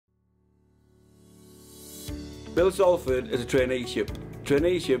Build Salford is a traineeship.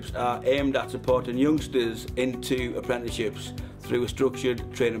 Traineeships are aimed at supporting youngsters into apprenticeships through a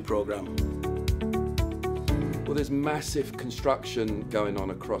structured training programme. Well, there's massive construction going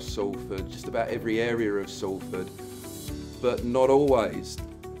on across Salford, just about every area of Salford, but not always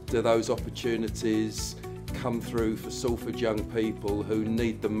do those opportunities come through for Salford young people who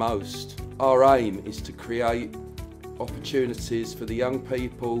need the most. Our aim is to create opportunities for the young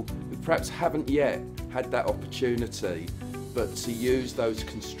people who perhaps haven't yet had that opportunity, but to use those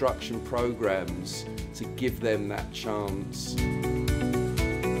construction programs to give them that chance.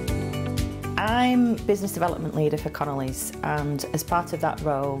 I'm Business Development Leader for Connolly's, and as part of that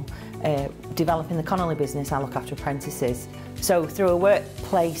role, developing the Connolly business, I look after apprentices. So through a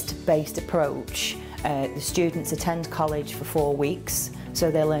workplace-based approach, the students attend college for 4 weeks, so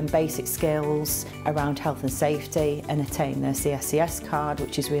they learn basic skills around health and safety and attain their CSCS card,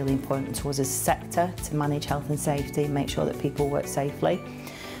 which is really important to us as a sector to manage health and safety and make sure that people work safely.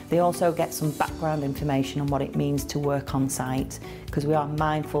 They also get some background information on what it means to work on site, because we are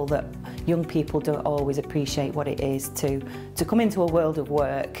mindful that young people don't always appreciate what it is to come into a world of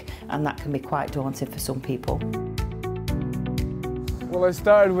work, and that can be quite daunting for some people. Well, I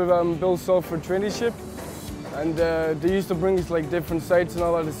started with Build Salford traineeship, and they used to bring us like different sites and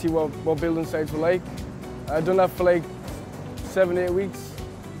all that to see what building sites were like. I've done that for like 7-8 weeks,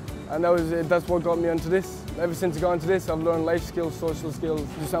 and that's what got me onto this. Ever since I got into this, I've learned life skills, social skills.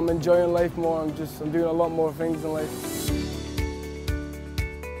 I'm enjoying life more. I'm doing a lot more things in life.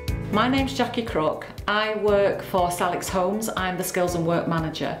 My name's Jackie Crook. I work for Salix Homes. I'm the Skills and Work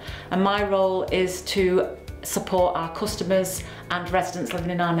Manager, and my role is to support our customers and residents living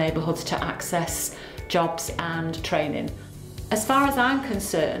in our neighbourhoods to access jobs and training. As far as I'm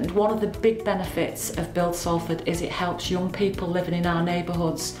concerned, one of the big benefits of Build Salford is it helps young people living in our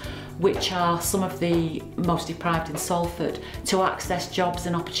neighbourhoods, which are some of the most deprived in Salford, to access jobs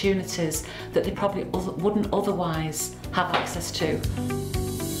and opportunities that they probably wouldn't otherwise have access to.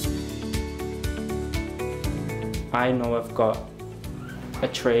 I know I've got a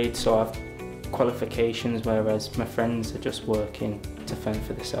trade, so I've qualifications, whereas my friends are just working to fend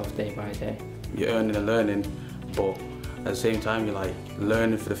for themselves day by day. You're earning and learning, but at the same time you're like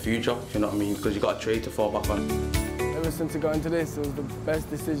learning for the future, you know what I mean? Because you've got a trade to fall back on. Ever since I got into this, it was the best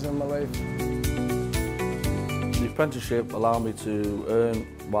decision of my life. The apprenticeship allowed me to earn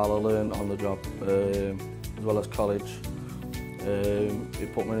while I learn on the job, as well as college.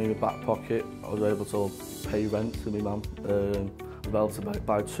 It put me in my back pocket. I was able to pay rent to my mum. I was able to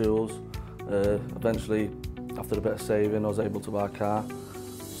buy tools. Eventually, after a bit of saving, I was able to buy a car,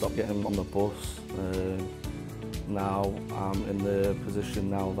 stop getting on the bus. Now I'm in the position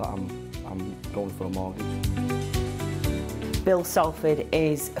now that I'm going for a mortgage. Build Salford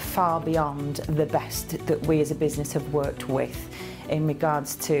is far beyond the best that we as a business have worked with in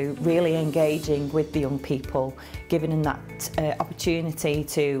regards to really engaging with the young people, giving them that opportunity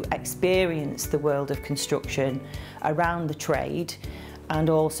to experience the world of construction around the trade, and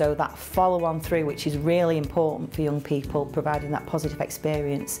also that follow-on through, which is really important for young people, providing that positive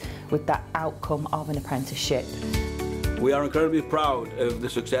experience with that outcome of an apprenticeship. We are incredibly proud of the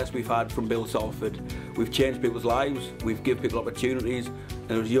success we've had from Build Salford. We've changed people's lives, we've given people opportunities, and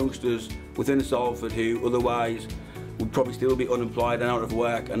there's youngsters within Salford who otherwise would probably still be unemployed and out of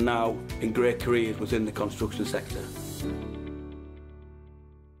work, and now in great careers within the construction sector.